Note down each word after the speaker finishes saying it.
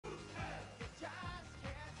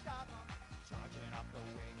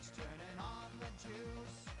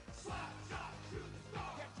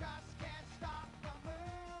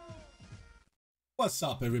What's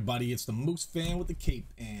up, everybody? It's the Moose Fan with the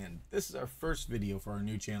Cape, and this is our first video for our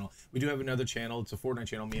new channel. We do have another channel. It's a Fortnite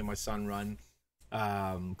channel me and my son run,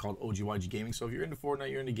 called OGYG Gaming. So if you're into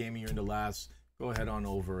Fortnite, you're into gaming, you're into laughs, go ahead on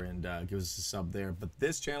over and give us a sub there. But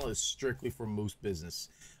this channel is strictly for Moose business.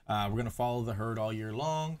 We're going to follow the herd all year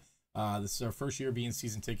long. This is our first year being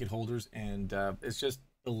season ticket holders, and it's just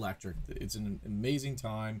electric. It's an amazing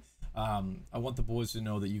time. I want the boys to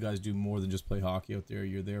know that you guys do more than just play hockey out there.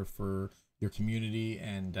 You're there for your community,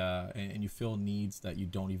 and you fill needs that you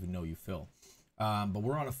don't even know you fill. But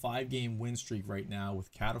we're on a 5-game win streak right now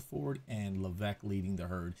with Cataford and Levesque leading the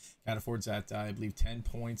herd. Cataford's at I believe 10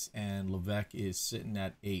 points, and Levesque is sitting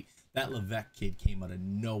at 8. That Levesque kid came out of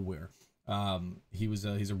nowhere. He's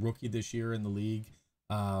a rookie this year in the league,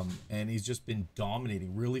 and he's just been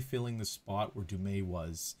dominating, really filling the spot where Dumais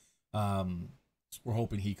was. We're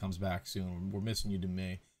hoping he comes back soon. We're missing you,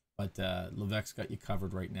 Dumais, but Levesque's got you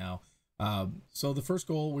covered right now. So the first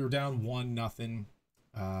goal, we were down 1-0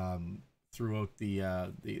 throughout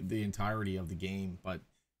the entirety of the game. But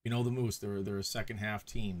you know the Moose, they're a second half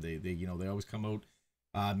team. They always come out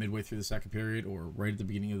midway through the second period or right at the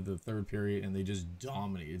beginning of the third period, and they just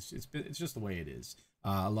dominate. It's just the way it is.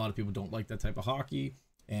 A lot of people don't like that type of hockey,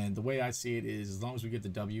 and the way I see it is, as long as we get the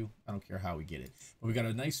W, I don't care how we get it. But we got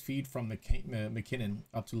a nice feed from McKinnon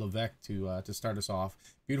up to Levesque to start us off.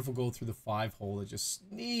 Beautiful goal through the 5-hole that just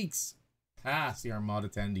sneaks past the Armada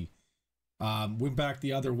Tendi. Went back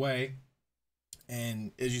the other way,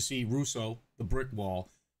 and as you see, Russo, the brick wall,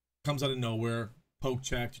 comes out of nowhere, poke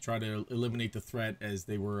check to try to eliminate the threat, as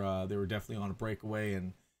they were definitely on a breakaway.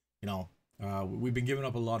 And we've been giving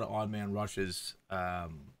up a lot of odd man rushes,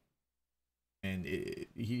 and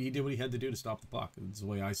he did what he had to do to stop the puck. That's the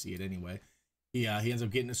way I see it anyway. He ends up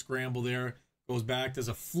getting a scramble there, goes back, does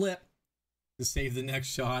a flip to save the next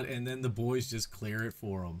shot, and then the boys just clear it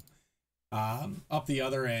for him. Up the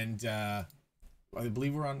other end, I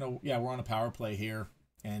believe we're on a power play here,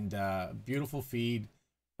 and beautiful feed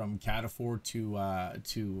from Cataford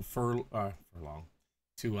to Furlong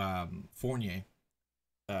to Fournier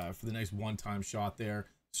for the nice one-time shot there,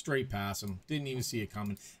 straight past him, didn't even see it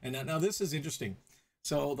coming. And now this is interesting.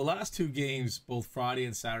 So the last 2 games, both Friday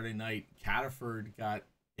and Saturday night, Cataford got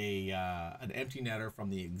an empty netter from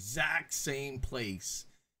the exact same place,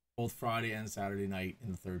 both Friday and Saturday night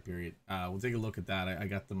in the third period. We'll take a look at that. I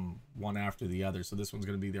got them one after the other, so this one's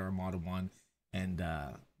going to be the Armada one, and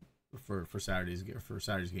for Friday's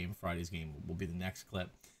game will be the next clip.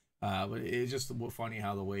 But it's just safunny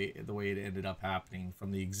how the way it ended up happening.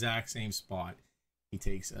 From the exact same spot, he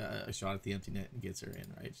takes a shot at the empty net and gets her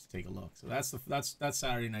in. Right, just take a look. So that's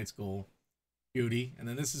Saturday night's goal, beauty, and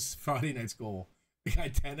then this is Friday night's goal. The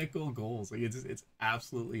identical goals, like it's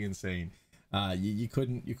absolutely insane. You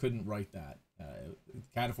couldn't write that.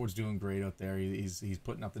 Cataford's doing great out there. He's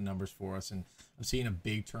putting up the numbers for us, and I'm seeing a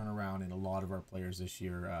big turnaround in a lot of our players this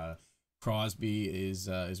year. Crosby is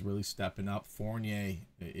really stepping up. Fournier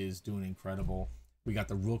is doing incredible. We got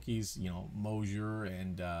the rookies, Mosier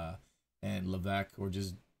and Levesque, who are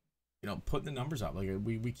just putting the numbers up. Like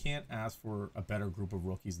we can't ask for a better group of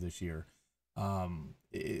rookies this year.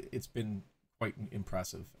 It's been quite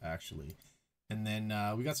impressive, actually. And then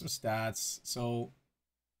we got some stats. So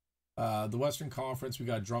the Western Conference, we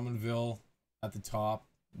got Drummondville at the top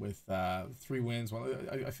with 3 wins. Well,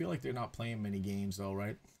 I feel like they're not playing many games though,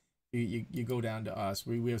 right? You go down to us.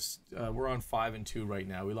 We're on 5-2 right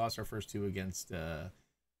now. We lost our first 2 against the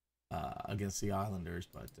Islanders,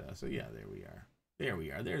 but so yeah, there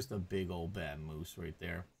we are. There's the big old bad Moose right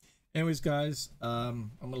there. Anyways, guys,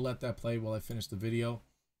 I'm gonna let that play while I finish the video.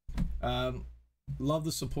 Love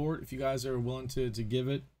the support. If you guys are willing to give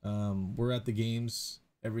it, we're at the games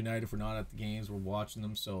every night. If we're not at the games, we're watching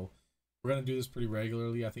them. So we're gonna do this pretty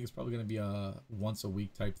regularly. I think it's probably gonna be a once a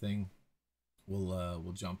week type thing.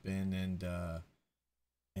 We'll jump in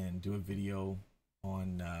and do a video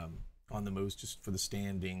on the Moose, just for the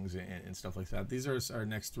standings and stuff like that. These are our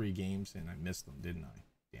next 3 games, and I missed them, didn't I?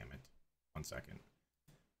 Damn it! 1 second.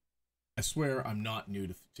 I swear I'm not new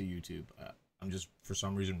to YouTube. I'm just, for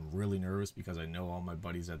some reason, really nervous because I know all my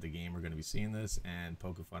buddies at the game are going to be seeing this and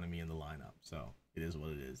poking fun of me in the lineup. So it is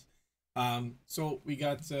what it is. So we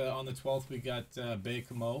got on the 12th, we got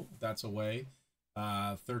Baie-Comeau. That's away.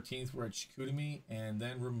 13th, we're at Chicoutimi, and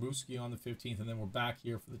then Rimouski on the 15th, and then we're back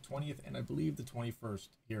here for the 20th and I believe the 21st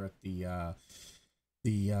here at the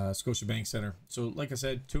Scotiabank Center. So like I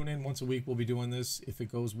said, tune in once a week. We'll be doing this. If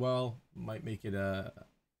it goes well, might make it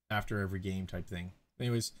after every game type thing.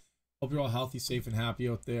 Anyways, hope you're all healthy, safe, and happy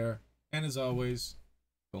out there. And as always,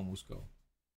 go Moose go.